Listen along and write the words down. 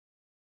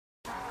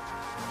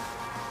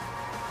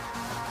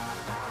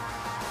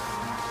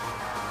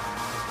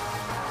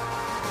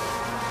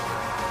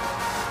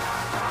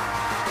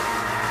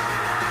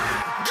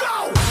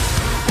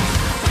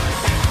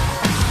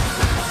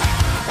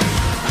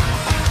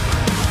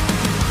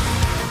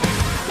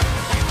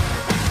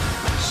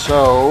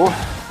So,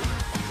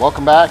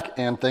 welcome back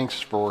and thanks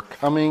for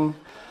coming.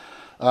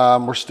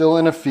 We're still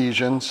in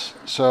Ephesians,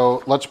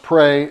 so let's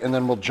pray and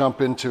then we'll jump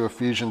into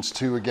Ephesians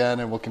 2 again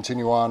and we'll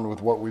continue on with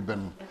what we've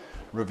been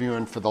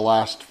reviewing for the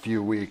last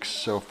few weeks.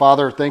 So,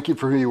 Father, thank you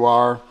for who you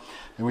are,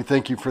 and we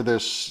thank you for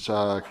this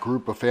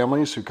group of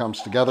families who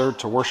comes together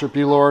to worship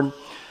you, Lord,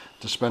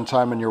 to spend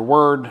time in your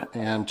word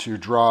and to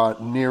draw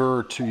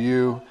nearer to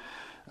you.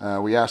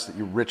 We ask that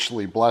you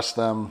richly bless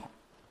them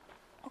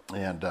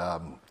and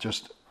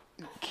just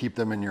keep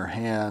them in your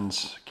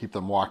hands, keep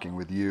them walking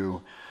with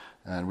you.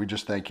 And we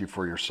just thank you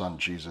for your son,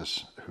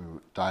 Jesus,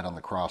 who died on the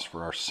cross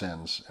for our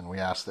sins. And we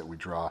ask that we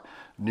draw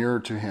nearer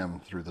to him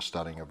through the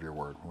studying of your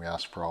word. We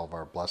ask for all of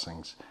our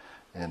blessings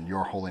in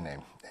your holy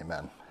name.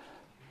 Amen.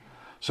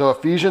 So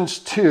Ephesians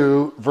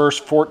 2, verse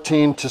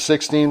 14 to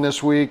 16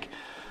 this week.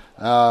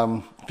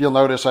 If you'll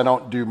notice, I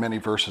don't do many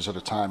verses at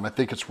a time. I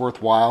think it's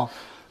worthwhile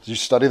as you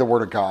study the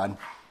word of God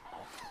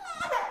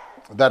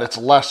that it's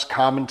less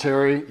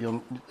commentary.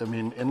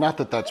 And not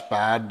that that's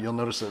bad. You'll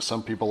notice that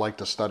some people like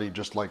to study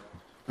just like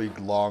big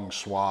long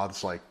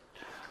swaths, like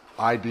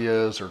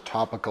ideas or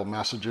topical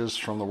messages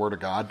from the Word of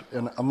God.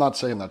 And I'm not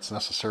saying that's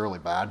necessarily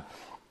bad,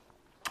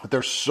 but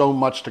there's so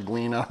much to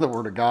glean out of the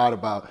Word of God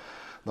about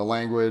the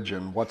language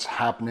and what's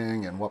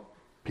happening and what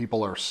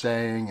people are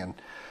saying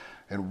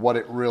and what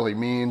it really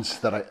means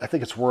that I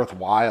think it's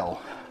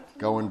worthwhile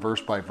going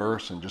verse by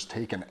verse and just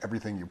taking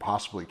everything you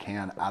possibly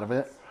can out of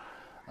it.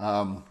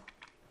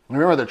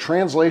 Remember, the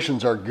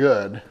translations are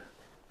good.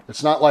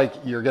 It's not like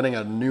you're getting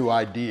a new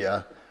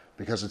idea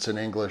because it's in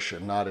English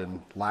and not in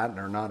Latin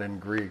or not in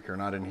Greek or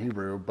not in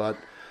Hebrew, but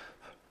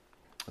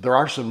there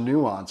are some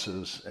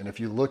nuances, and if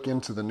you look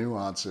into the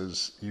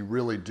nuances, you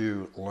really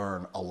do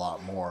learn a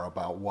lot more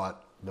about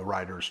what the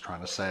writer's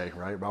trying to say,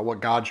 right? About what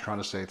God's trying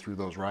to say through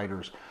those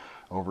writers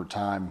over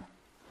time.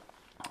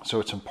 So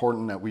it's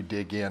important that we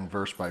dig in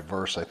verse by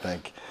verse, I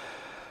think.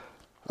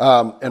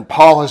 And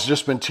Paul has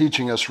just been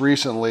teaching us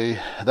recently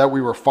that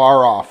we were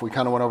far off. We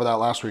kind of went over that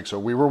last week. So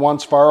we were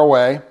once far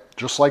away,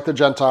 just like the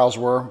Gentiles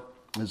were.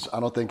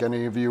 I don't think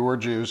any of you were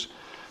Jews.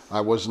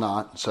 I was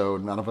not. So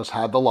none of us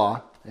had the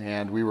law,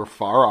 and we were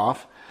far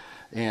off.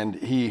 And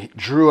he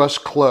drew us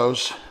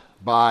close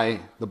by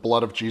the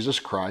blood of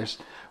Jesus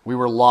Christ. We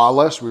were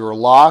lawless. We were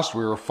lost.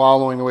 We were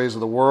following the ways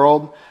of the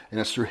world. And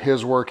it's through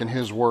his work and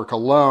his work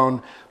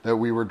alone that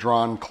we were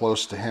drawn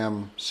close to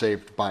him,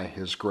 saved by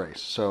his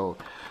grace. So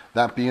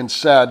that being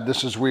said,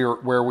 this is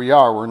where we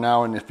are. We're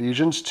now in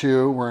Ephesians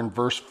 2. We're in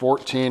verse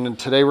 14. And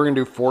today we're going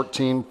to do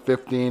 14,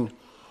 15,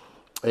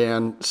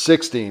 and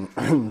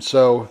 16.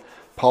 So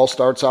Paul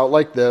starts out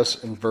like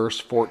this in verse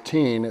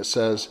 14. It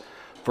says,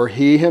 "For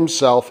he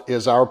himself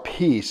is our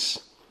peace,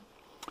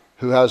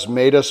 who has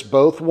made us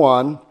both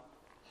one,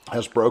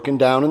 has broken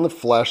down in the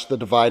flesh the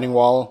dividing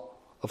wall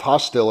of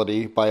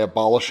hostility by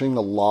abolishing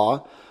the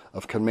law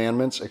of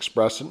commandments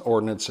expressed in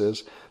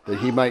ordinances, that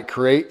he might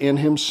create in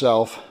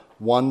himself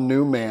one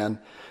new man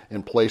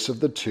in place of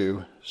the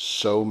two,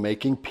 so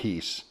making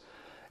peace,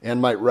 and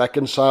might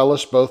reconcile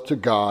us both to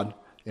God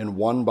in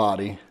one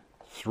body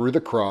through the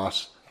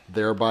cross,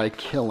 thereby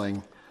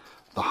killing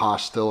the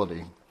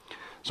hostility."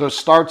 So it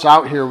starts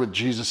out here with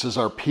Jesus as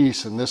our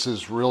peace, and this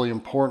is really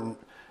important.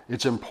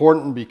 It's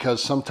important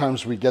because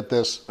sometimes we get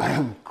this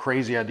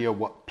crazy idea of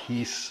what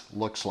peace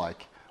looks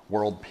like.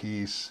 World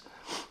peace,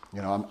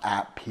 I'm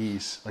at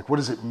peace. Like, what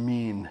does it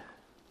mean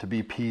to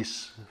be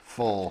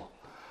peaceful?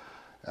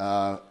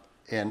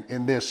 And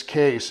in this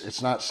case,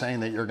 it's not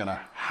saying that you're going to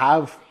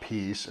have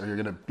peace or you're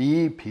going to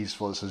be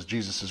peaceful. It says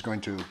Jesus is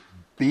going to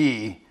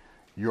be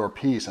your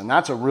peace. And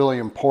that's a really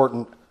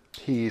important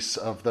piece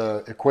of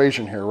the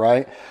equation here,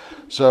 right?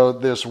 So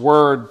this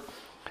word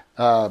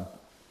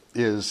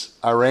is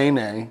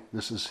eirene.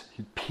 This is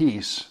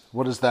peace.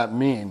 What does that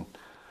mean?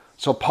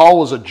 So Paul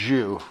was a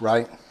Jew,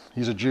 right?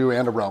 He's a Jew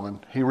and a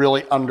Roman. He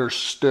really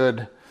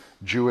understood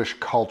Jewish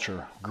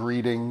culture,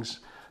 greetings,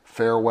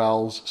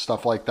 farewells,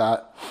 stuff like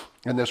that.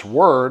 And this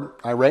word,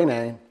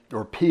 eirene,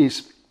 or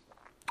peace,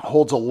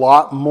 holds a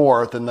lot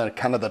more than the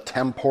kind of the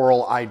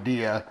temporal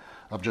idea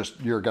of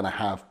just you're going to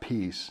have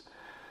peace.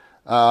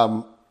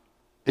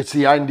 It's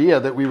the idea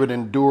that we would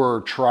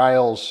endure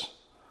trials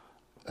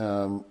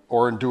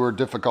or endure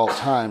difficult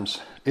times.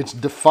 It's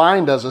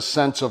defined as a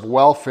sense of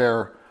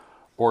welfare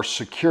or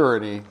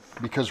security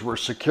because we're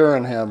secure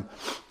in him.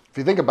 If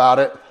you think about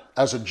it,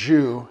 as a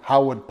Jew,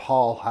 how would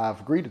Paul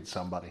have greeted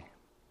somebody?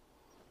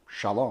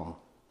 Shalom.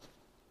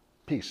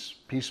 Peace.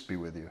 Peace be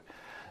with you.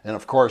 And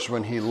of course,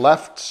 when he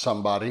left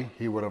somebody,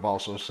 he would have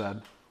also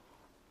said,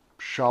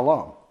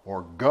 Shalom,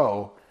 or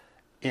go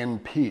in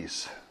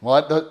peace.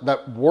 Well,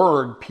 that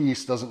word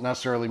peace doesn't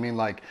necessarily mean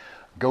like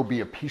go be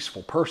a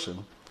peaceful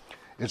person.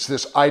 It's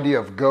this idea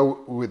of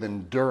go with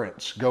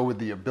endurance, go with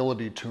the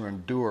ability to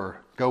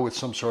endure, go with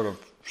some sort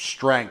of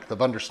strength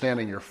of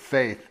understanding your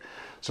faith.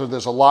 So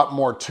there's a lot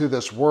more to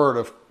this word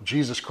of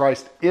Jesus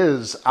Christ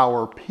is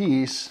our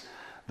peace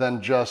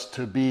than just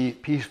to be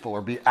peaceful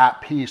or be at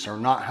peace or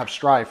not have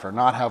strife or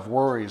not have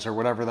worries or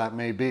whatever that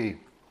may be.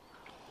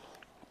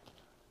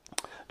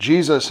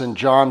 Jesus in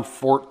John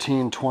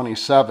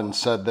 14:27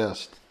 said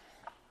this,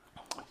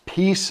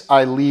 "Peace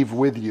I leave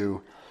with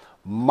you,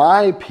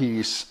 my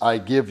peace I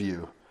give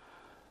you.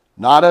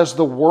 Not as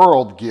the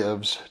world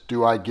gives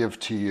do I give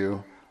to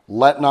you.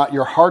 Let not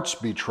your hearts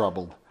be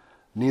troubled,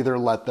 neither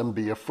let them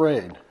be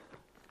afraid."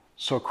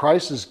 So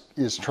Christ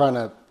is trying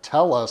to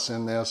tell us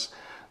in this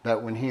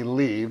that when he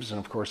leaves, and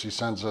of course he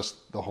sends us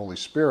the Holy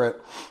Spirit,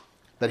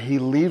 that he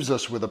leaves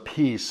us with a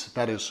peace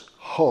that is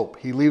hope.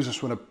 He leaves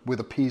us with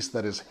a peace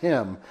that is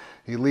him.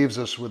 He leaves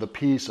us with a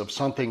peace of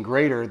something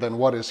greater than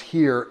what is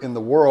here in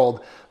the world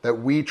that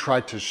we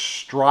try to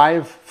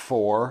strive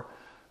for,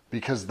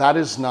 because that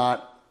is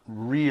not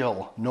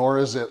real, nor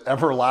is it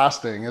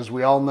everlasting. As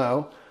we all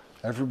know,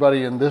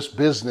 everybody in this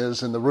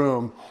business in the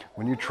room,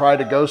 when you try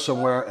to go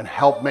somewhere and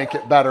help make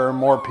it better and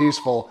more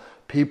peaceful,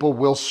 people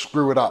will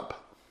screw it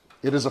up.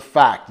 It is a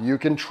fact. You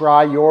can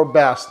try your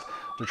best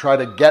to try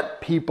to get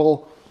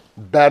people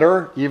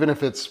better, even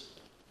if it's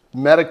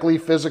medically,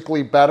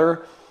 physically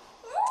better.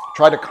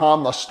 Try to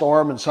calm the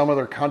storm in some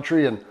other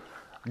country and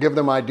give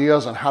them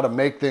ideas on how to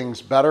make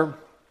things better.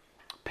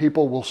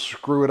 People will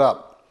screw it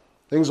up.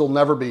 Things will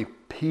never be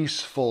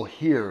peaceful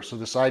here. So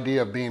this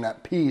idea of being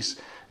at peace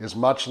is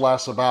much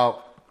less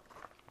about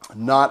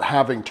not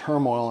having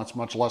turmoil. It's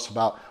much less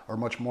about, or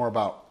much more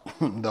about,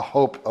 the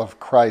hope of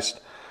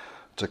Christ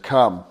to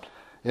come.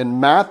 In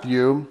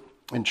Matthew,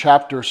 in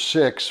chapter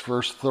 6,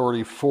 verse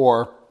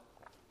 34,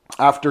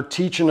 after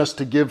teaching us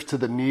to give to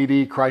the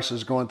needy, Christ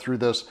is going through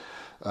this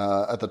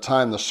at the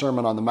time, the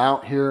Sermon on the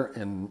Mount here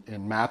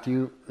in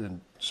Matthew.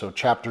 So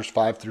chapters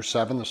 5 through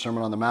 7, the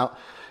Sermon on the Mount.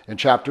 In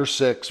chapter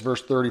 6,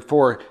 verse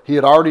 34, he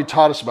had already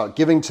taught us about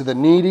giving to the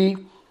needy.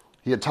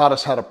 He had taught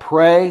us how to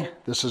pray.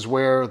 This is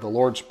where the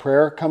Lord's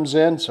Prayer comes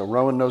in. So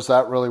Rowan knows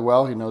that really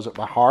well. He knows it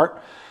by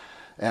heart.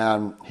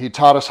 And he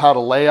taught us how to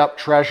lay up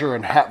treasure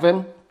in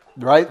heaven,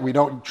 right? We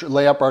don't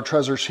lay up our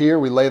treasures here.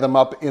 We lay them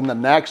up in the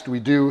next. We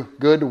do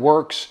good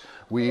works.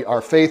 We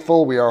are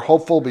faithful. We are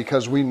hopeful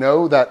because we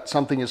know that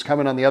something is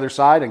coming on the other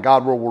side and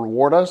God will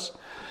reward us.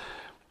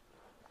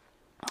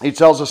 He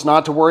tells us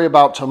not to worry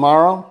about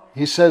tomorrow.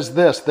 He says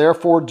this,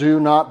 "Therefore do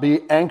not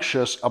be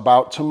anxious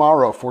about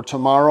tomorrow, for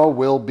tomorrow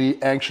will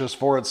be anxious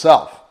for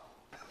itself."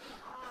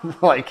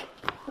 Like,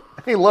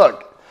 hey,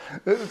 look.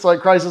 It's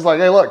like Christ is like,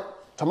 hey, look,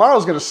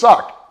 tomorrow's going to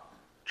suck.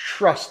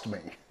 Trust me.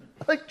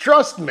 Like,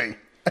 trust me.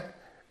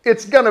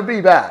 It's going to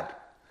be bad.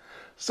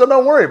 So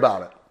don't worry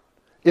about it.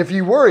 If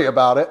you worry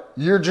about it,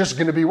 you're just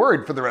going to be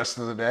worried for the rest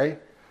of the day.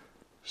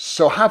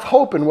 So have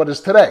hope in what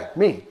is today.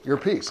 Me, your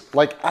peace.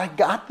 Like, I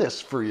got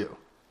this for you.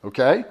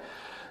 Okay?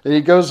 And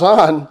he goes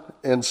on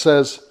and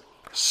says,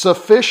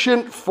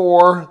 "Sufficient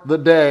for the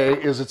day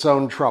is its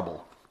own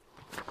trouble."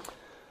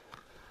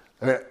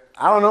 I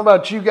don't know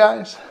about you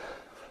guys,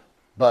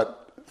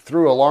 but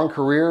through a long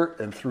career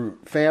and through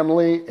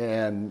family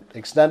and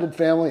extended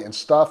family and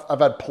stuff, I've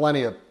had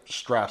plenty of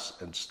stress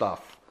and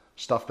stuff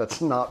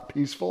that's not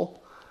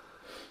peaceful.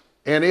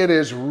 And it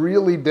is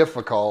really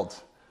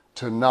difficult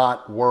to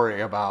not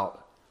worry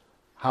about,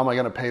 how am I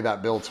going to pay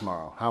that bill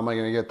tomorrow? How am I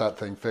going to get that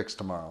thing fixed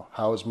tomorrow?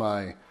 How is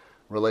my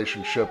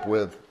relationship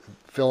with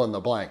fill in the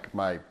blank,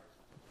 my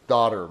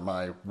daughter,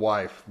 my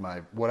wife,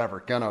 my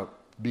whatever, going to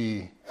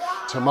be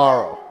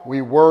tomorrow?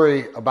 We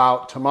worry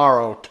about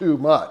tomorrow too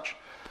much.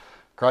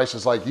 Christ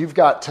is like, you've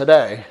got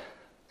today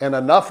and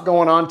enough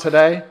going on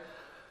today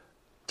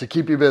to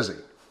keep you busy.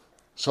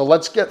 So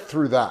let's get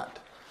through that.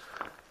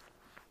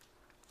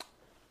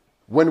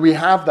 When we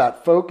have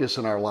that focus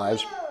in our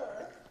lives,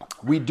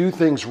 we do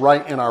things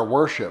right in our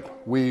worship.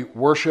 We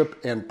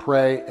worship and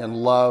pray and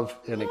love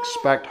and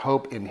expect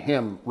hope in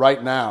Him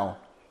right now.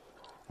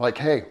 Like,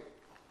 hey,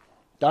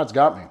 God's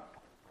got me.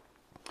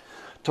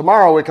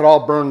 Tomorrow it could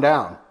all burn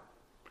down.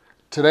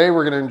 Today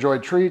we're going to enjoy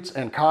treats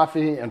and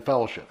coffee and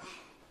fellowship.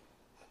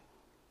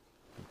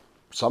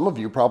 Some of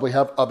you probably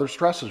have other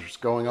stressors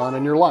going on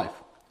in your life.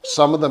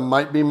 Some of them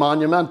might be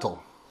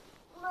monumental.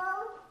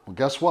 Well,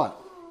 guess what?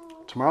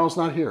 Tomorrow's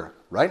not here.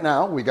 Right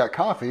now we got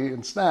coffee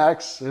and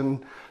snacks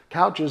and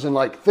couches and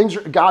like things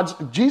are,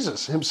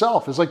 Jesus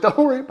himself is like, don't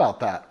worry about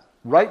that.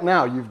 Right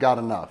now you've got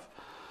enough.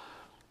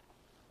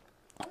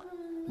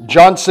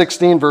 John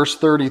 16 verse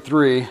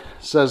 33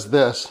 says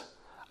this,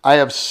 "I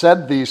have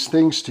said these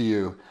things to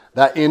you,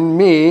 that in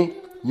me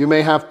you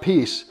may have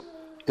peace.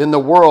 In the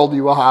world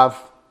you will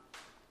have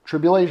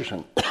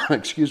tribulation."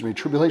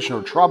 Tribulation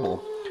or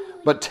trouble.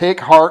 "But take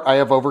heart, I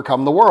have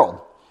overcome the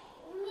world."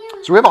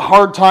 So we have a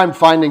hard time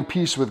finding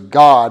peace with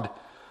God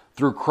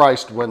through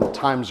Christ when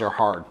times are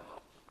hard.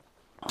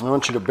 I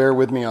want you to bear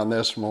with me on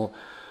this, and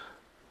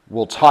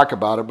we'll talk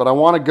about it. But I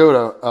want to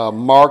go to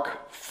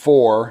Mark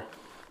 4.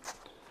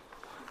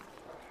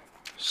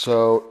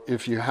 So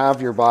if you have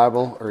your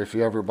Bible, or if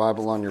you have your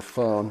Bible on your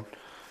phone,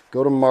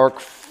 go to Mark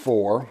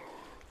 4.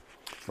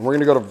 And we're going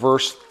to go to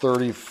verse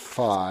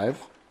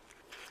 35.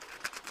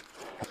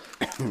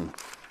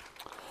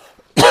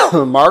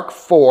 Mark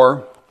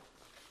 4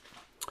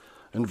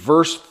 and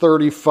verse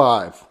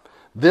 35.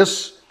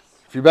 This,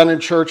 if you've been in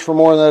church for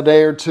more than a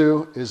day or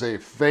two, is a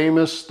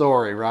famous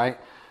story, right?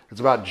 It's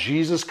about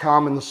Jesus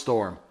calming the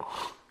storm.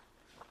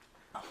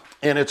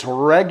 And it's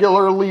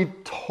regularly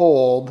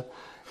told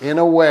in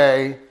a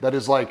way that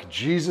is like,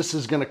 Jesus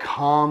is going to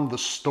calm the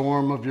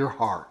storm of your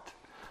heart.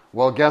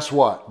 Well, guess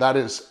what? That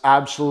is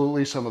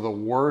absolutely some of the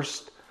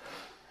worst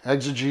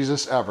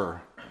exegesis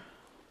ever.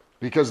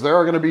 Because there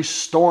are going to be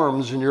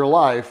storms in your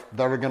life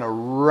that are going to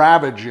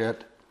ravage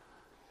it,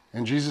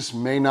 and Jesus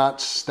may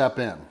not step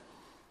in.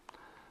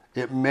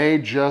 It may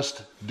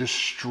just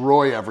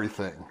destroy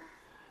everything.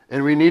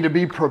 And we need to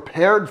be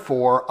prepared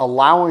for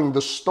allowing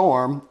the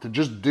storm to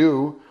just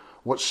do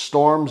what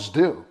storms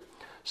do.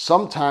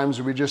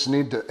 Sometimes we just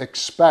need to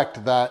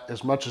expect that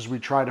as much as we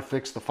try to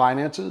fix the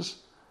finances,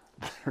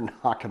 they're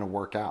not going to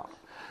work out.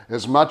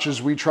 As much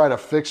as we try to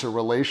fix a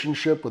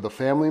relationship with a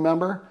family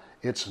member,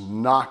 it's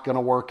not going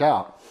to work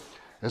out.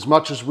 As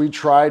much as we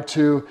try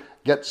to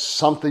get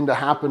something to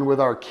happen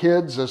with our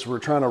kids as we're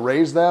trying to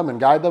raise them and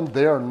guide them,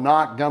 they are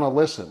not going to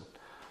listen.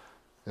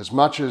 As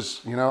much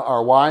as,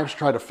 our wives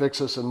try to fix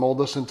us and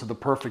mold us into the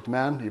perfect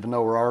men, even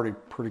though we're already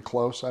pretty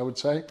close, I would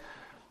say,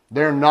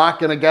 they're not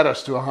going to get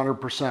us to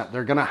 100%.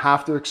 They're going to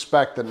have to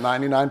expect that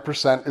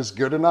 99% is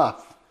good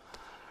enough.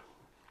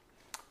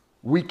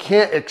 We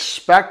can't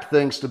expect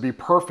things to be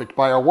perfect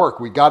by our work.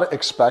 We got to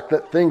expect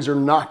that things are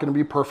not going to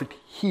be perfect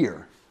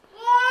here.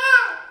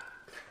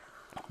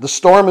 The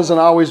storm isn't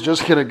always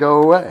just going to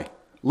go away.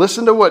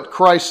 Listen to what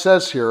Christ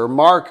says here, or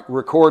Mark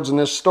records in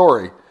this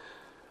story.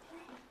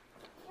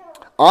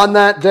 On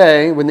that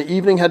day, when the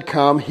evening had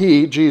come,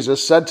 he,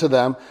 Jesus, said to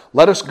them,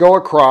 "Let us go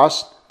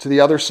across to the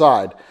other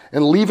side."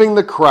 And leaving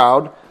the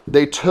crowd,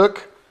 they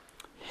took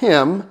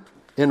him,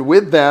 and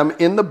with them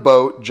in the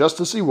boat, just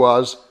as he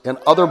was, and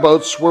other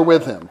boats were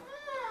with him.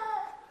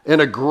 And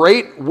a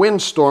great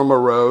windstorm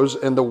arose,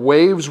 and the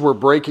waves were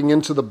breaking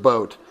into the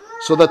boat,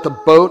 so that the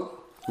boat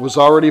was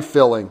already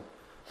filling.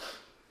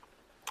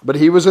 But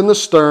he was in the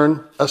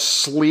stern,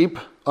 asleep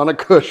on a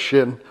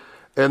cushion,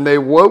 and they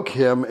woke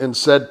him and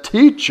said,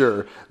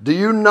 "Teacher, do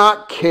you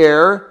not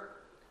care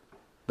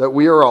that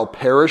we are all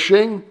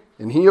perishing?"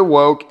 And he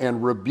awoke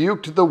and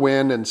rebuked the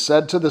wind and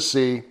said to the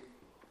sea,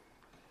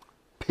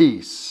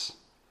 "Peace,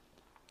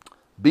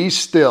 be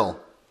still."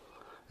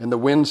 And the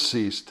wind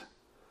ceased,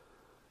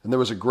 and there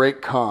was a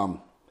great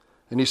calm.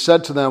 And he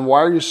said to them,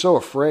 "Why are you so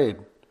afraid?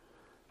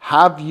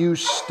 Have you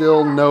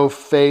still no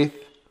faith?"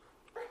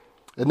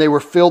 And they were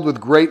filled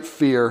with great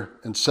fear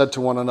and said to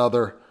one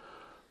another,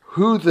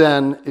 "Who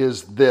then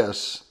is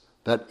this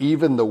that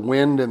even the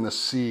wind and the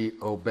sea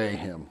obey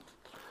him?"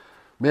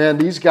 Man,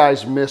 these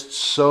guys missed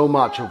so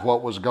much of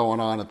what was going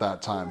on at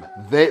that time.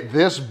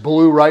 This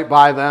blew right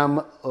by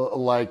them,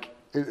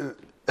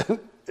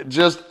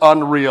 just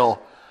unreal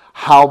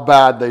how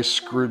bad they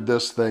screwed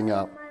this thing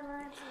up.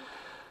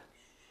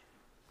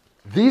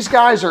 These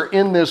guys are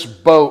in this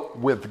boat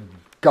with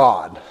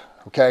God,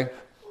 okay?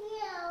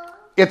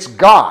 It's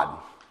God.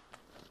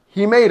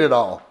 He made it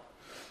all.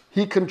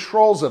 He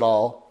controls it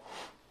all.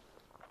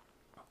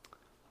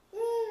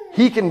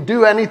 He can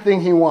do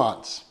anything he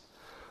wants.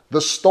 The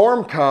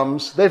storm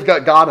comes, they've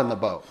got God in the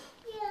boat.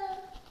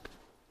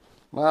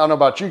 Well, I don't know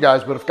about you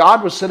guys, but if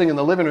God was sitting in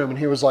the living room and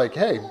he was like,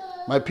 "Hey,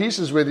 my peace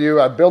is with you,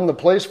 I'm building the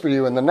place for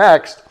you, and the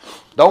next,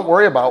 don't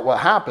worry about what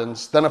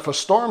happens," then if a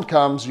storm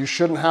comes, you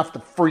shouldn't have to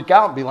freak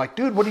out and be like,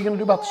 "Dude, what are you going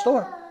to do about the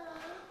storm?"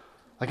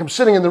 Like, I'm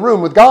sitting in the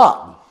room with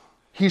God.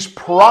 He's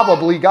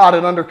probably got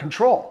it under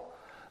control.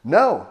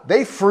 No,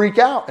 they freak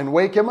out and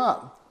wake him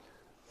up.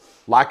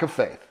 Lack of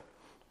faith.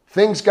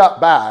 Things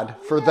got bad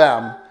for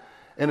them.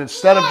 And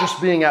instead of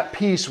just being at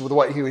peace with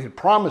what he had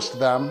promised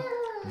them,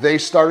 they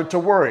started to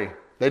worry.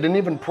 They didn't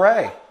even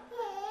pray.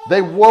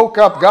 They woke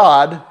up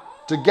God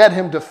to get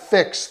him to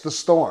fix the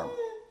storm.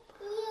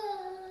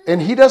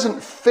 And he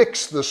doesn't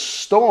fix the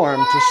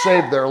storm to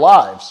save their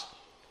lives.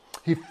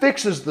 He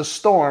fixes the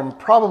storm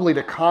probably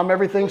to calm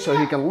everything so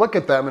he can look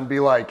at them and be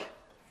like,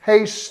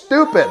 "Hey,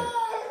 stupid,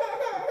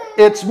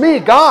 it's me,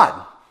 God.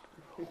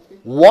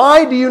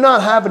 Why do you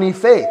not have any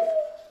faith?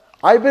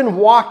 I've been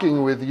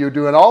walking with you,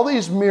 doing all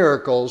these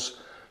miracles,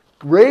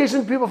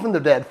 raising people from the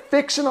dead,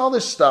 fixing all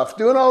this stuff,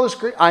 doing all this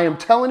great. I am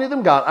telling you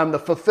them, God, I'm the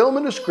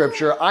fulfillment of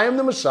Scripture. I am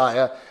the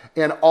Messiah,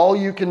 and all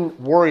you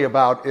can worry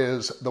about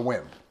is the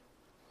wind."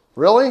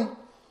 Really?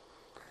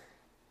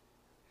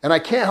 And I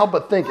can't help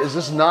but think, is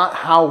this not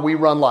how we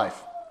run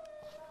life?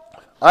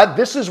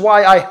 This is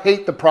why I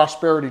hate the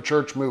prosperity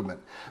church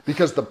movement.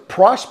 Because the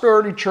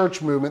prosperity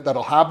church movement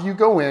that'll have you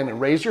go in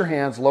and raise your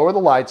hands, lower the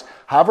lights,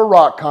 have a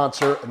rock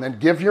concert, and then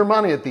give your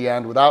money at the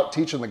end without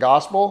teaching the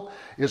gospel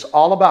is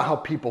all about how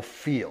people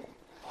feel.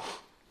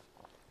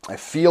 I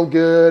feel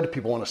good.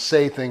 People want to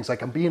say things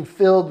like, "I'm being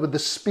filled with the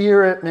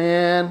Spirit,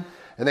 man."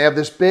 And they have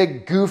this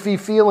big goofy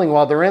feeling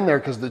while they're in there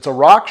because it's a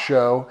rock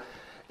show,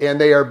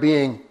 and they are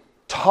being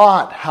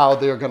taught how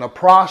they're going to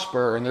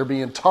prosper, and they're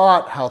being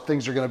taught how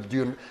things are going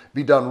to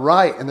be done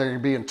right, and they're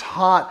being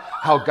taught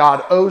how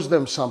God owes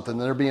them something,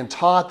 and they're being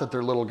taught that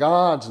they're little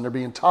gods, and they're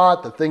being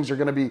taught that things are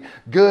going to be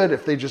good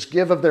if they just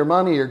give of their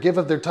money or give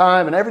of their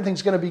time, and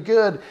everything's going to be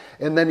good.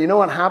 And then you know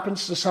what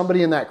happens to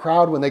somebody in that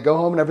crowd when they go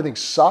home and everything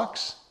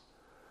sucks?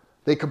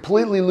 They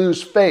completely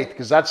lose faith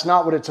because that's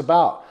not what it's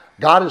about.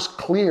 God is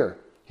clear.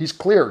 He's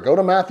clear. Go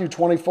to Matthew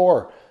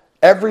 24.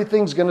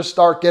 Everything's going to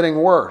start getting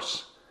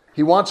worse.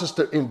 He wants us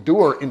to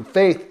endure in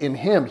faith in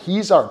him.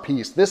 He's our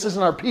peace. This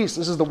isn't our peace.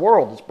 This is the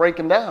world. It's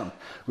breaking down.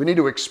 We need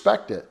to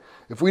expect it.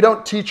 If we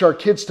don't teach our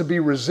kids to be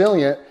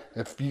resilient,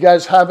 if you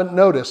guys haven't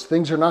noticed,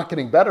 things are not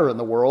getting better in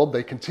the world.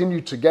 They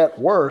continue to get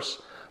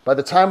worse. By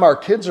the time our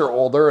kids are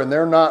older and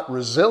they're not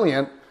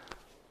resilient,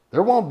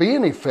 there won't be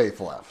any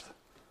faith left.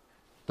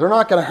 They're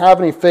not going to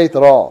have any faith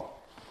at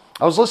all.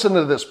 I was listening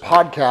to this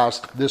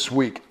podcast this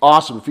week.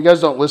 Awesome. If you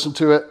guys don't listen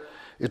to it,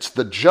 it's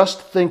the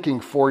Just Thinking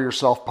for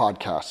Yourself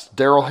podcast.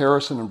 Daryl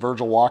Harrison and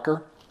Virgil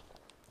Walker.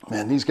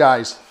 Man, these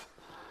guys,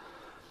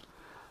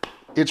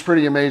 it's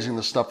pretty amazing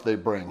the stuff they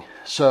bring.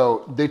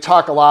 So they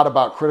talk a lot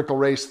about critical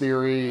race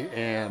theory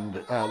and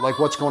like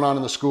what's going on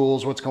in the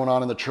schools, what's going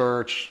on in the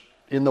church,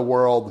 in the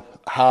world,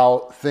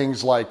 how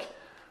things like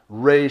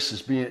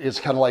race is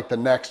kind of like the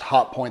next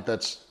hot point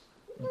that's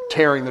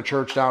tearing the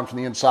church down from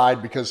the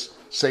inside because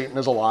Satan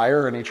is a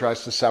liar and he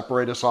tries to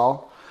separate us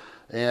all.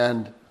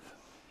 And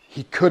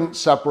he couldn't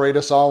separate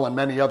us all in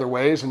many other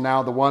ways. And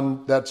now the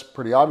one that's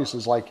pretty obvious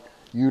is like,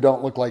 you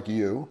don't look like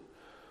you.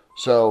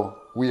 So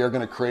we are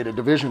going to create a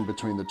division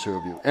between the two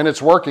of you. And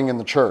it's working in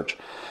the church.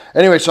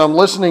 Anyway, so I'm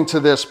listening to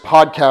this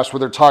podcast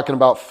where they're talking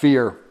about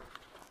fear.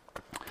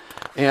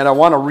 And I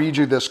want to read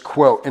you this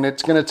quote. And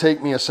it's going to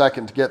take me a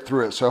second to get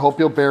through it. So I hope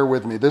you'll bear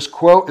with me. This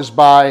quote is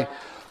by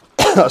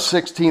a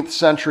 16th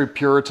century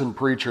Puritan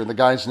preacher. The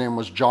guy's name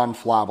was John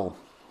Flavel.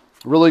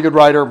 Really good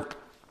writer.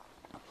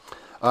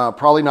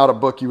 Probably not a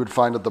book you would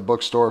find at the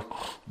bookstore,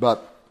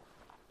 but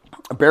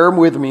bear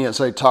with me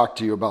as I talk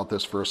to you about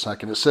this for a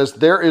second. It says,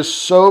 there is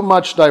so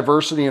much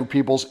diversity in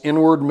people's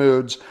inward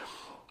moods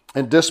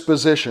and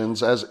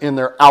dispositions as in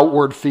their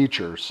outward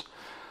features.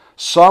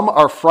 Some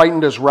are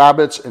frightened as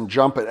rabbits and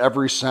jump at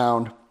every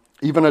sound,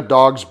 even a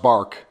dog's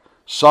bark.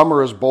 Some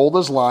are as bold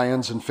as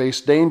lions and face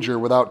danger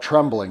without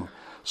trembling.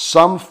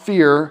 Some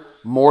fear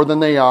more than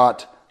they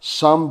ought,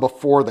 some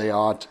before they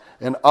ought,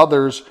 and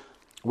others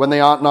when they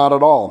ought not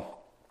at all.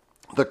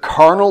 The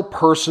carnal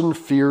person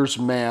fears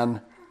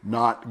man,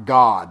 not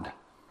God.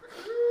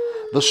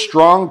 The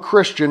strong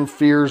Christian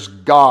fears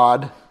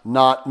God,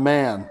 not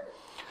man.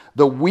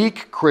 The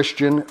weak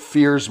Christian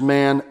fears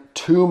man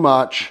too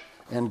much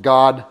and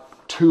God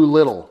too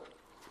little.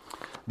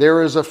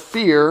 There is a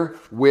fear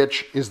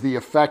which is the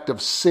effect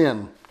of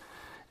sin.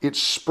 It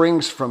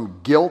springs from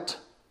guilt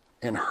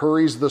and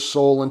hurries the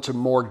soul into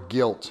more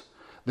guilt.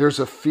 There's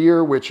a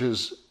fear which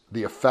is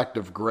the effect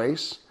of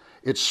grace.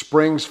 It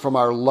springs from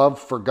our love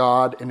for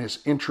God and his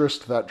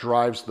interest that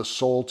drives the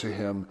soul to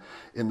him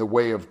in the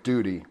way of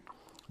duty.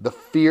 The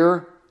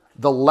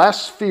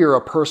less fear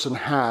a person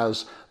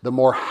has, the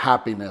more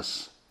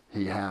happiness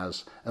he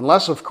has.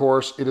 Unless, of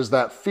course, it is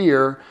that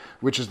fear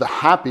which is the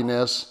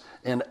happiness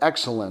and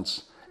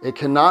excellence. It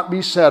cannot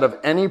be said of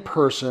any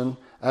person,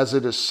 as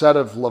it is said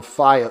of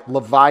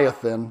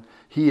Leviathan,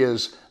 he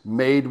is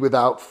made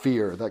without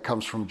fear. That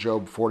comes from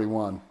Job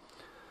 41.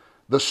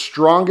 The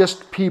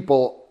strongest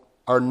people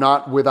are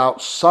not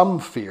without some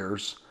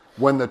fears.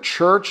 When the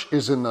church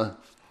is in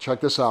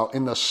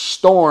the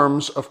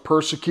storms of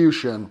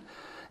persecution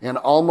and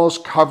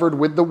almost covered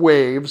with the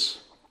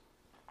waves,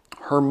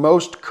 her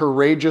most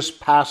courageous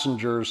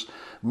passengers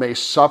may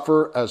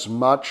suffer as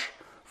much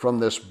from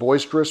this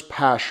boisterous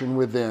passion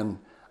within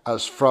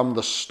as from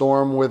the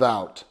storm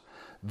without.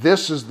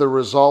 This is the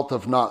result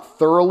of not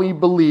thoroughly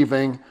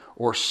believing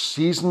or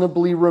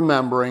seasonably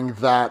remembering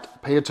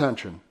that, pay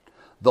attention,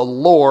 the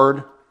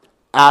Lord,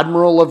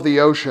 Admiral of the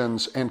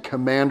oceans and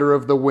commander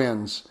of the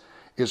winds,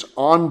 is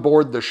on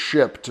board the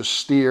ship to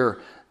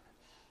steer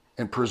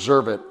and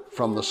preserve it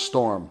from the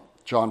storm.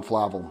 John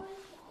Flavel.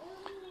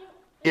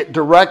 It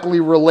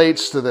directly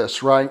relates to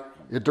this, right?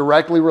 It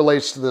directly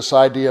relates to this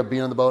idea of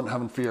being in the boat and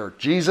having fear.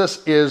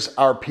 Jesus is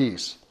our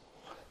peace.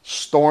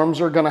 Storms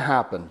are going to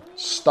happen.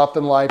 Stuff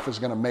in life is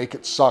going to make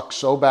it suck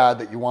so bad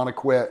that you want to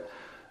quit,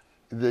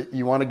 that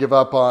you want to give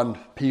up on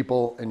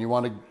people, and you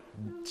want to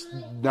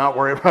not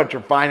worry about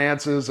your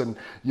finances, and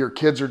your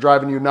kids are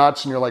driving you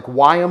nuts, and you're like,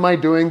 why am I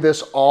doing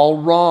this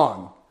all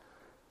wrong?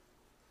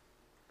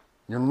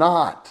 You're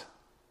not.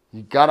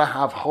 You got to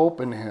have hope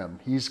in him.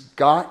 He's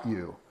got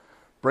you.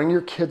 Bring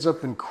your kids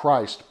up in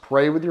Christ.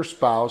 Pray with your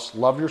spouse.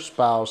 Love your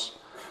spouse.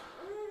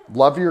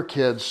 Love your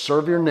kids.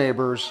 Serve your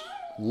neighbors.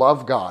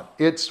 Love God.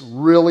 It's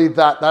really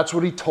that's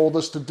what he told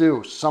us to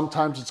do.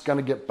 Sometimes it's going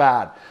to get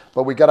bad,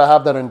 but we got to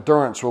have that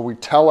endurance where we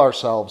tell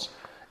ourselves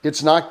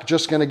it's not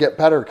just going to get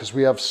better because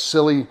we have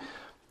silly,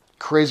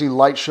 crazy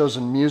light shows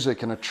and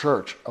music in a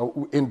church.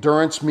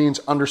 Endurance means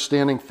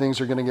understanding things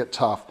are going to get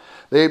tough.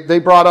 They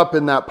brought up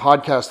in that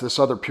podcast this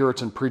other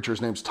Puritan preacher.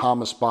 His name's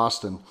Thomas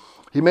Boston.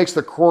 He makes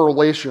the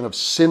correlation of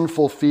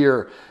sinful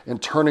fear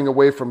and turning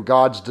away from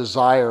God's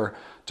desire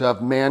to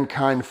have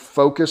mankind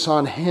focus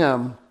on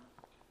him.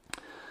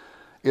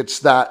 It's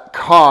that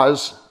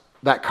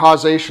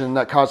causation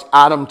that caused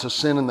Adam to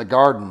sin in the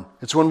garden.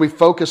 It's when we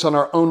focus on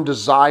our own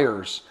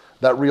desires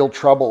that real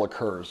trouble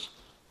occurs.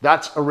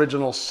 That's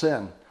original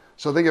sin.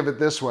 So think of it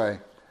this way.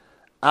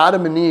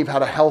 Adam and Eve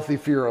had a healthy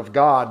fear of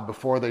God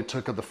before they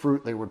took of the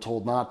fruit they were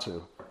told not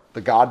to. The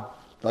God,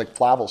 like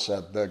Flavel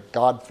said, the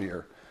God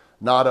fear,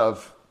 not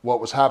of what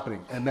was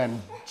happening. And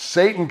then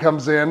Satan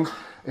comes in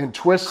and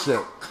twists it.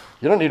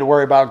 You don't need to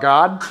worry about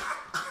God.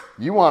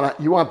 You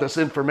want this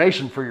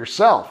information for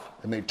yourself.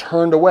 And they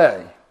turned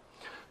away.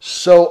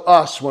 So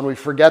us, when we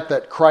forget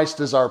that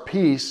Christ is our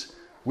peace,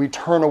 we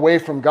turn away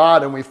from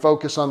God and we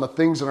focus on the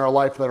things in our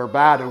life that are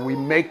bad and we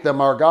make them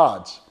our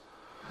gods.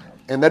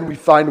 And then we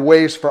find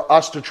ways for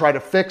us to try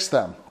to fix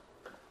them.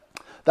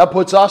 That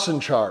puts us in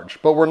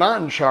charge, but we're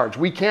not in charge.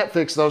 We can't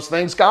fix those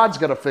things. God's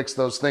going to fix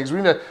those things.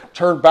 We need to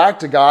turn back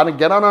to God and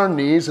get on our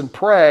knees and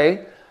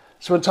pray.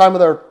 Spend time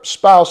with our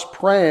spouse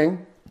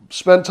praying.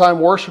 Spend time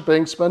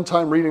worshiping. Spend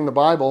time reading the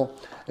Bible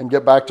and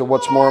get back to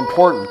what's more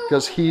important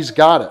because He's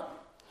got it.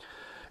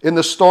 In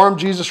the storm,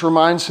 Jesus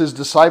reminds His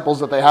disciples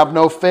that they have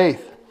no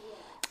faith.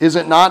 Is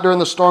it not during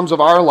the storms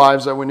of our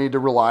lives that we need to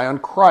rely on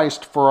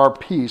Christ for our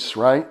peace,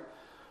 right?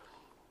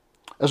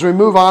 As we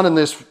move on in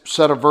this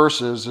set of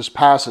verses, this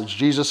passage,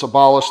 Jesus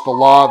abolished the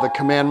law, the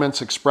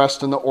commandments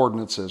expressed in the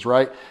ordinances,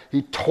 right?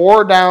 He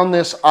tore down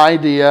this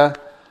idea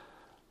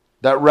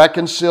that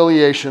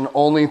reconciliation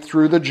only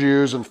through the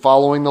Jews and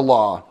following the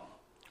law.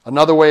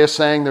 Another way of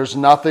saying there's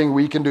nothing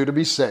we can do to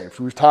be saved.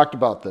 We've talked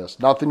about this.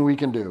 Nothing we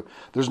can do.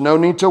 There's no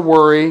need to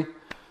worry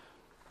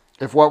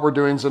if what we're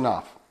doing is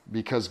enough.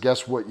 Because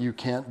guess what you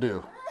can't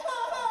do?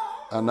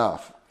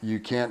 Enough. You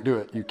can't do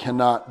it. You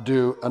cannot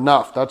do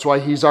enough. That's why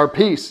He's our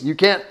peace. You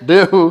can't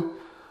do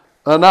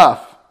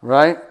enough,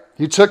 right?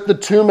 He took the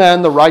two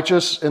men, the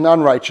righteous and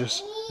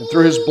unrighteous, and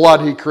through His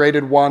blood He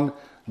created one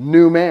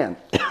new man,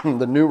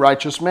 the new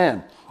righteous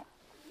man.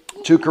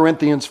 2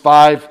 Corinthians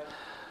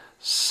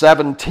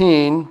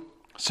 5:17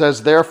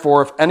 says,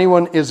 therefore, if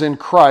anyone is in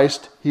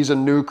Christ, he's a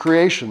new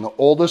creation. The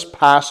old has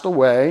passed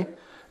away.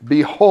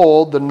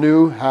 Behold, the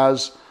new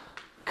has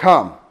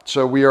come.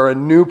 So we are a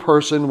new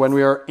person when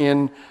we are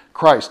in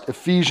Christ.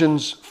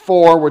 Ephesians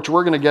 4, which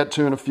we're going to get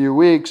to in a few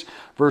weeks,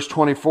 verse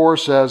 24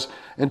 says,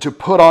 and to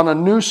put on a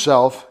new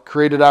self,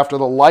 created after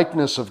the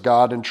likeness of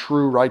God in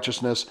true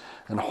righteousness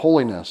and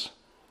holiness.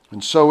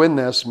 And so in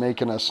this,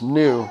 making us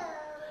new,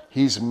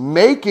 He's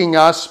making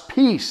us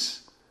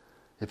peace.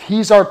 If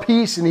He's our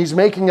peace and He's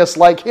making us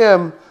like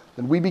Him,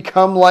 then we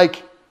become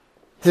like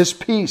His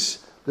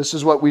peace. This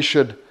is what we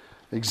should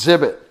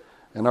exhibit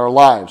in our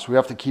lives. We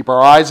have to keep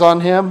our eyes on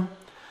Him.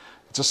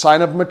 It's a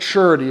sign of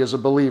maturity as a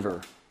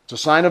believer. It's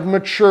a sign of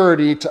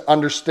maturity to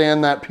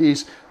understand that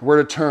peace, where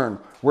to turn,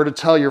 where to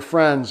tell your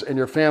friends and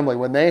your family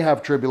when they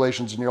have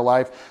tribulations in your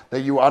life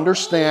that you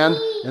understand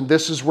and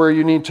this is where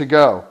you need to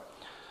go.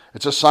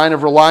 It's a sign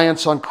of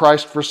reliance on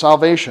Christ for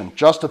salvation,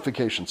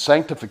 justification,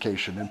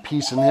 sanctification, and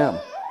peace in Him.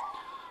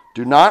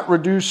 Do not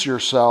reduce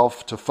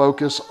yourself to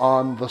focus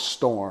on the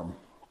storm.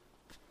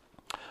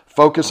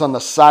 Focus on the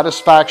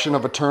satisfaction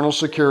of eternal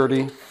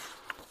security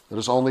that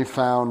is only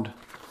found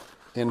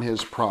in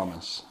His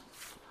promise.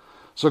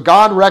 So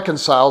God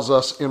reconciles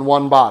us in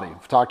one body.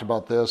 We've talked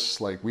about this,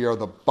 like we are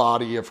the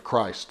body of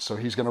Christ. So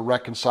He's going to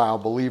reconcile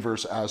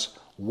believers as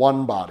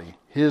one body,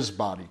 His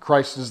body.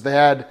 Christ is the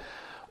head,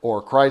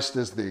 or Christ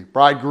is the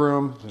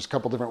bridegroom. There's a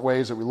couple different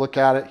ways that we look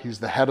at it. He's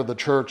the head of the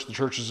church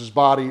is His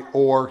body,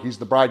 or He's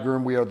the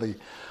bridegroom, we are the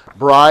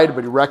bride,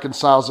 but He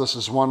reconciles us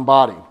as one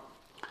body.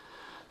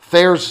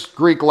 Thayer's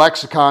Greek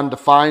lexicon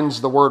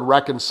defines the word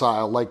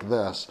reconcile like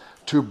this: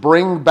 to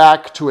bring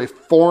back to a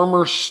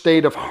former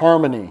state of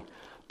harmony,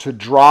 to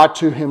draw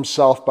to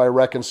Himself by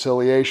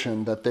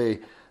reconciliation, that they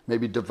may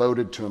be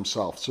devoted to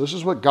Himself. So this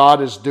is what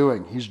God is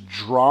doing. He's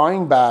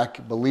drawing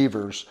back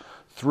believers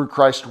through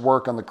Christ's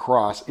work on the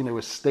cross into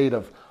a state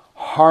of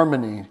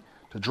harmony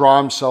to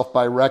draw Himself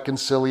by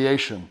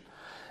reconciliation,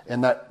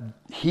 and that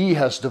He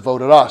has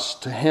devoted us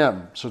to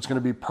Him. So it's going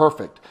to be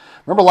perfect.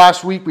 Remember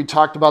last week we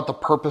talked about the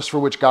purpose for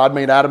which God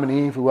made Adam and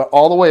Eve. We went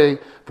all the way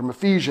from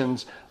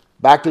Ephesians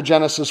back to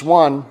Genesis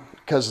 1,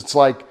 because it's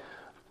like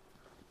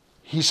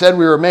He said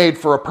we were made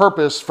for a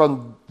purpose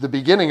from the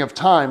beginning of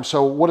time.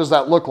 So what does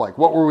that look like?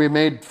 What were we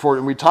made for?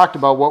 And we talked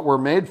about what we're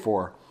made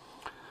for,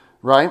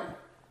 right?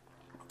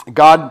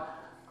 God,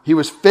 He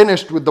was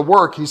finished with the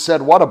work. He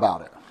said, what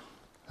about it?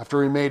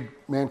 After He made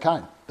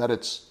mankind, that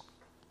it's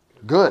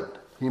good.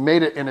 He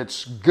made it and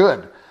it's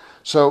good.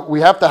 So we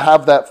have to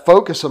have that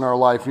focus in our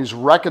life. He's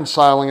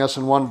reconciling us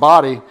in one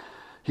body.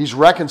 He's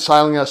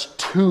reconciling us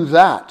to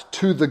that,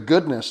 to the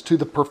goodness, to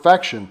the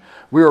perfection.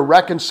 We are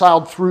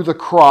reconciled through the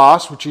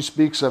cross, which He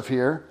speaks of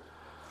here.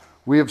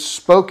 We have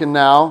spoken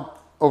now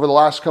over the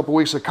last couple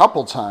weeks a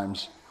couple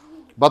times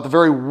about the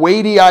very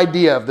weighty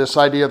idea of this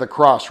idea of the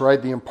cross,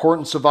 right? The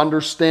importance of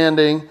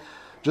understanding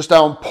just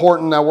how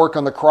important that work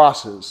on the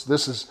cross is.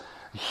 This is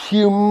a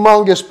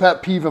humongous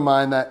pet peeve of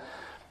mine, that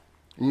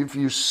if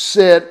you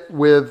sit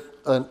with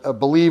a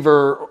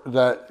believer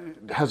that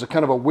has a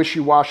kind of a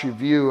wishy-washy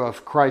view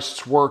of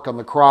Christ's work on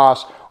the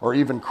cross, or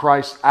even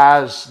Christ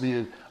as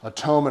the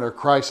atonement, or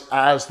Christ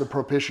as the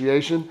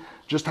propitiation,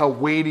 just how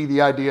weighty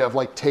the idea of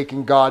like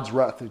taking God's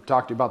wrath, we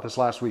talked about this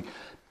last week,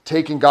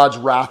 taking God's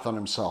wrath on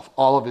himself,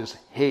 all of his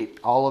hate,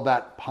 all of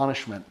that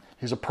punishment.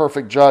 He's a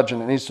perfect judge,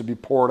 and it needs to be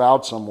poured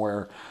out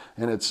somewhere.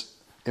 And it's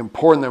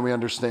important that we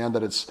understand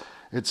that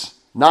it's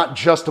not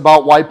just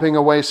about wiping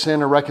away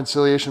sin or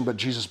reconciliation, but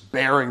Jesus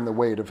bearing the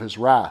weight of his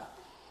wrath.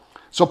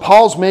 So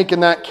Paul's making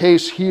that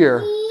case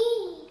here.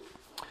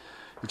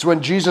 It's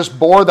when Jesus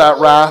bore that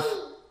wrath,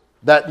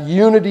 that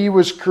unity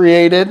was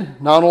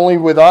created, not only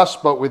with us,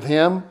 but with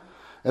him,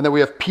 and that we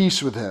have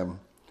peace with him.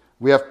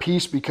 We have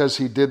peace because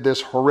he did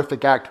this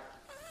horrific act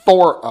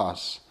for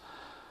us.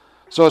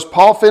 So as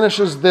Paul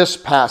finishes this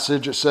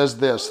passage, it says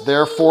this,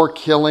 therefore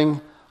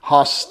killing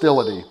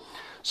hostility.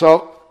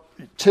 So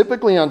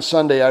typically on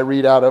Sunday I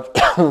read out of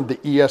the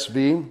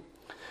ESV,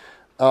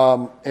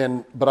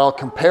 but I'll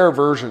compare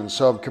versions.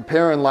 So I'm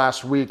comparing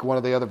last week, one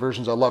of the other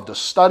versions I love to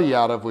study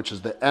out of, which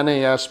is the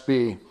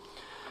NASB.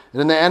 And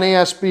in the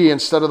NASB,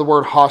 instead of the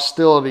word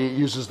hostility, it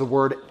uses the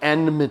word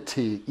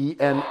enmity,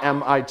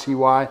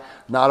 E-N-M-I-T-Y.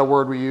 Not a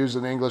word we use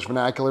in the English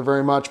vernacular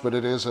very much, but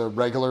it is a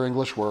regular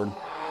English word.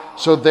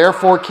 So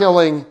therefore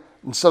killing,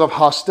 instead of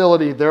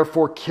hostility,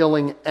 therefore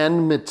killing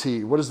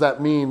enmity. What does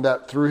that mean?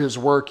 That through his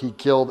work he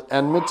killed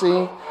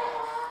enmity?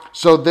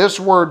 So this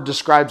word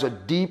describes a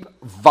deep,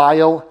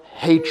 vile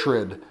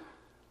hatred.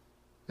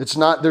 There's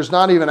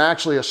not even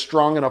actually a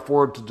strong enough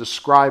word to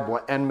describe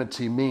what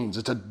enmity means.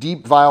 It's a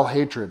deep, vile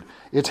hatred.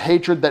 It's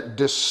hatred that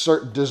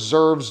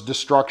deserves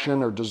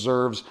destruction or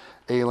deserves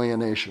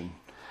alienation.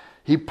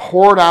 He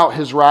poured out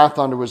his wrath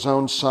onto his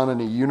own son, and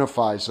he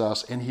unifies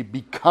us, and he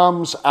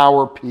becomes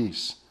our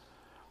peace.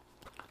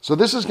 So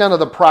this is kind of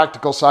the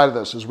practical side of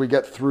this as we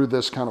get through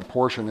this kind of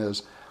portion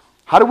is,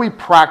 how do we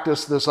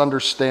practice this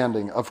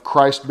understanding of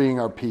Christ being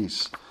our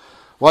peace?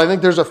 Well, I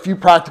think there's a few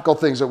practical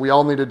things that we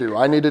all need to do.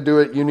 I need to do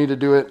it. You need to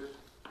do it.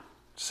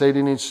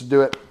 Sadie needs to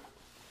do it.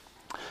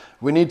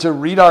 We need to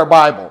read our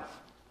Bible.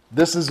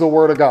 This is the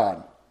Word of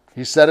God.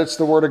 He said it's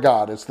the Word of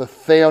God. It's the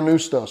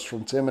Theopneustos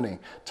from Timothy.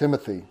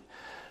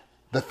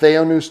 The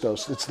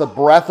Theopneustos. It's the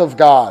breath of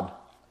God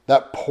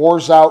that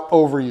pours out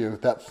over you,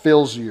 that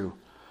fills you.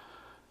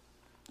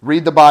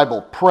 Read the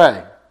Bible.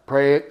 Pray.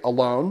 Pray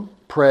alone.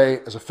 Pray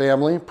as a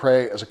family.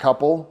 Pray as a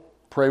couple.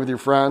 Pray with your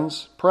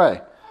friends.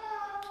 Pray.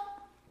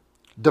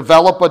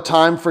 Develop a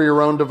time for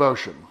your own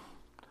devotion.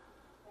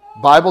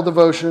 Bible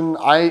devotion,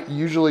 I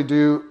usually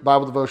do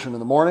Bible devotion in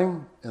the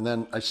morning, and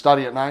then I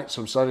study at night,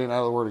 so I'm studying out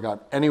of the Word of God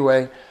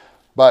anyway.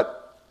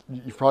 But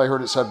you've probably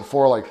heard it said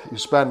before, like you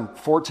spend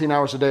 14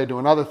 hours a day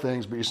doing other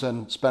things, but you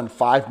spend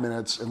 5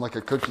 minutes in like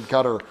a cookie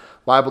cutter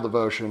Bible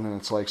devotion,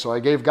 and it's like, so I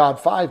gave God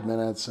 5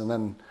 minutes, and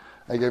then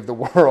I gave the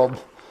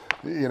world,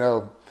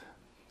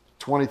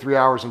 23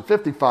 hours and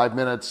 55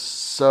 minutes,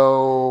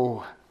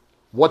 so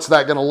what's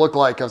that going to look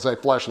like as I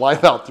flesh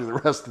life out through the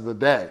rest of the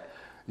day?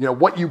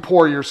 What you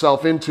pour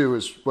yourself into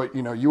is what,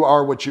 you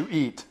are what you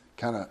eat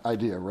kind of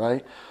idea,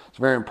 right? It's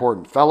very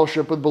important.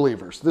 Fellowship with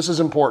believers. This is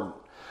important.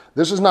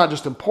 This is not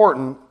just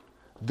important.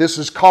 This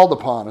is called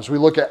upon. As we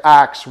look at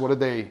Acts, what did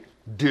they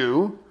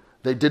do?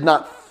 They did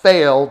not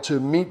fail to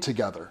meet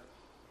together.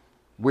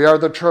 We are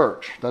the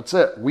church. That's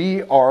it.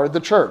 We are the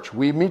church.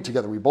 We meet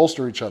together. We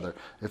bolster each other.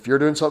 If you're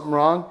doing something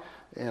wrong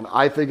and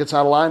I think it's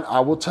out of line,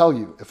 I will tell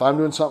you. If I'm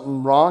doing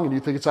something wrong and you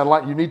think it's out of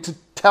line, you need to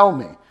tell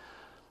me.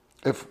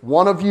 If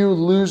one of you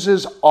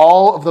loses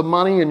all of the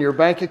money in your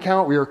bank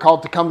account, we are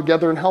called to come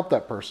together and help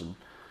that person.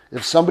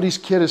 If somebody's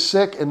kid is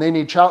sick and they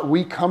need child,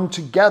 we come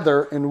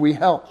together and we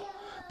help.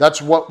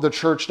 That's what the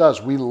church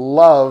does. We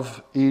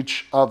love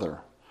each other,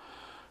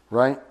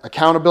 right?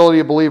 Accountability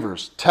of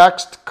believers.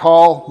 Text,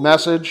 call,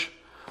 message.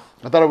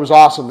 I thought it was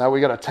awesome that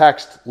we got a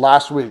text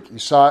last week. You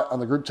saw it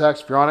on the group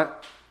text. If you're on it,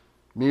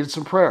 needed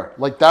some prayer.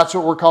 Like that's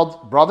what we're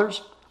called.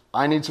 Brothers,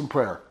 I need some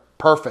prayer.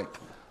 Perfect.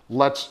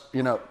 Let's,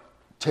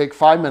 take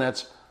 5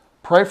 minutes,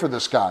 pray for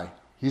this guy.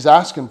 He's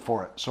asking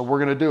for it, so we're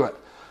going to do it.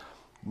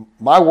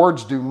 My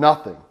words do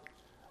nothing.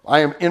 I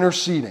am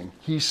interceding.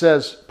 He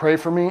says, pray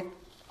for me.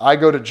 I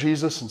go to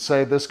Jesus and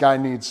say, this guy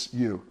needs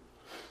you.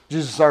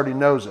 Jesus already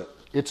knows it.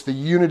 It's the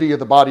unity of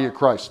the body of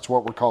Christ. It's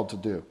what we're called to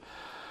do.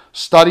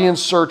 Study and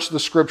search the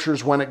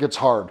scriptures when it gets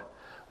hard.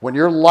 When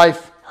your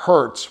life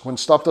hurts, when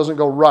stuff doesn't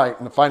go right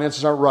and the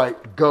finances aren't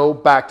right, go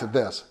back to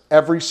this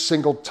every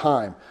single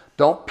time.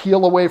 Don't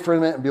peel away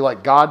from it and be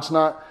like, God's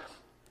not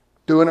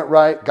doing it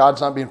right. God's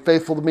not being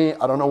faithful to me.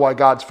 I don't know why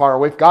God's far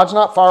away. God's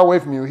not far away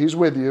from you. He's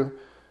with you.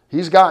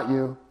 He's got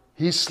you.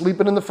 He's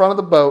sleeping in the front of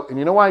the boat. And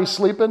you know why he's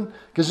sleeping?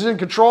 Because he's in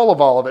control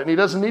of all of it. And he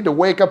doesn't need to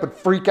wake up and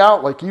freak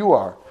out like you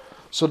are.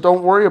 So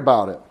don't worry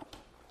about it.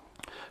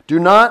 Do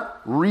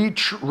not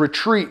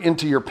retreat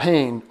into your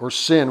pain or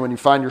sin when you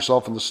find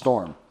yourself in the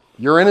storm.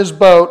 You're in his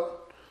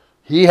boat.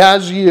 He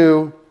has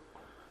you.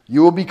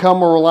 You will become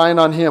more reliant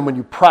on him when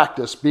you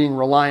practice being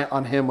reliant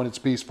on him when it's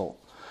peaceful.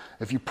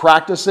 If you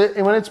practice it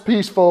and when it's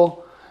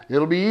peaceful,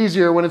 it'll be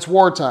easier when it's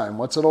wartime.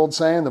 What's that old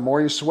saying? The more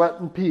you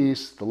sweat in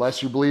peace, the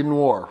less you bleed in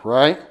war,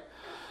 right?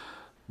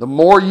 The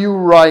more you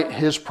write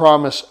his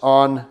promise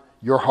on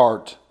your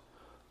heart,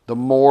 the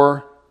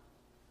more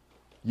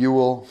you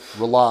will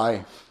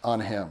rely on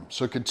him.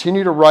 So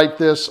continue to write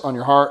this on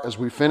your heart as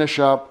we finish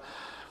up.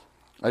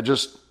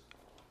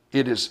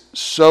 It is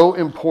so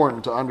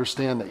important to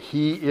understand that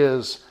He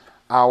is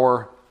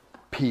our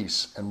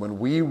peace. And when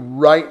we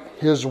write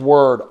His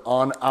word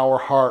on our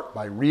heart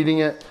by reading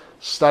it,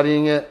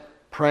 studying it,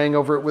 praying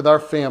over it with our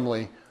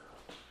family,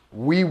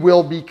 we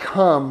will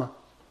become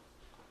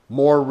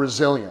more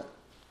resilient.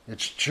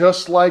 It's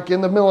just like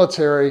in the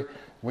military,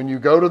 when you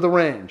go to the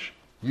range,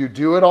 you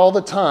do it all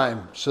the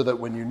time so that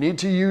when you need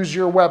to use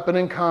your weapon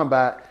in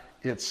combat,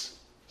 it's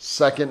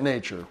second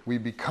nature. We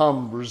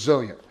become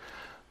resilient.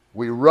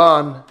 We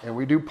run and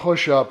we do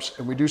push-ups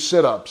and we do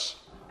sit-ups,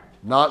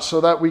 not so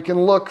that we can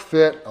look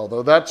fit,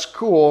 although that's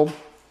cool,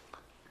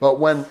 but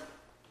when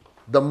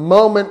the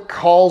moment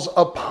calls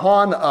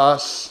upon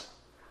us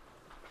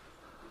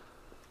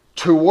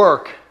to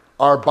work,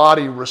 our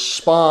body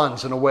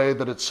responds in a way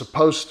that it's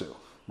supposed to,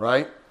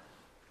 right?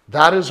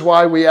 That is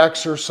why we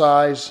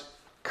exercise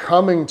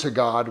coming to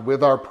God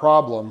with our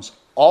problems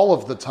all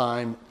of the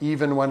time,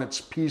 even when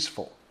it's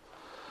peaceful.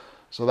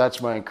 So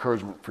that's my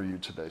encouragement for you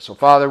today. So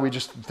Father, we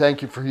just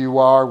thank you for who you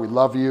are. We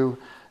love you,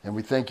 and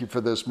we thank you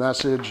for this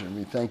message, and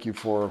we thank you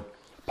for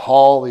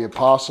Paul, the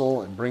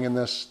apostle, and bringing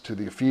this to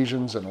the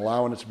Ephesians and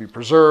allowing it to be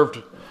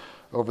preserved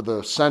over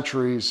the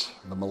centuries,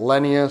 the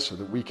millennia, so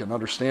that we can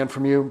understand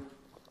from you.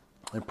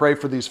 And pray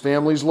for these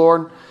families,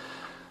 Lord,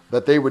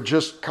 that they would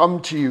just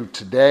come to you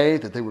today,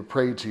 that they would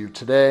pray to you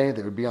today,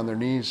 they would be on their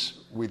knees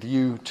with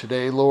you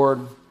today, Lord,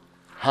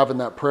 having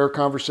that prayer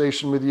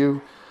conversation with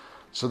you,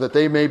 so that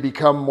they may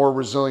become more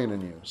resilient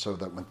in you, so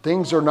that when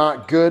things are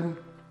not good,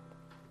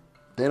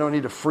 they don't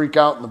need to freak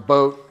out in the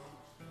boat,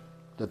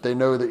 that they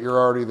know that you're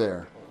already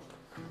there,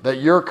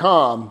 that you're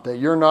calm, that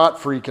you're not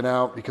freaking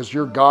out because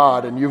you're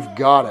God and you've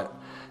got it,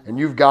 and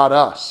you've got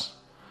us.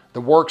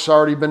 The work's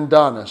already been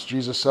done, as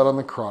Jesus said on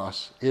the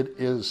cross. It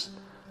is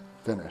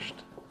finished.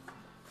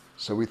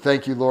 So we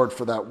thank you, Lord,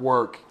 for that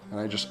work. And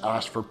I just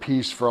ask for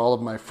peace for all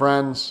of my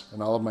friends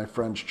and all of my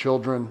friends'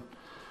 children.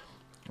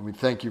 And we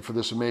thank you for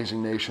this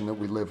amazing nation that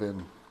we live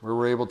in, where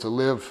we're able to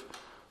live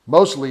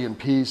mostly in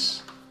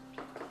peace,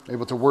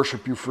 able to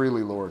worship you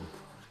freely, Lord.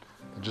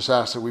 I just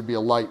ask that we be a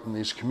light in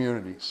these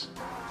communities.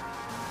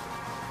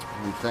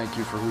 And we thank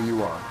you for who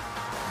you are.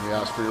 We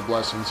ask for your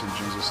blessings in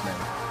Jesus' name.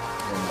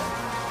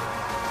 Amen.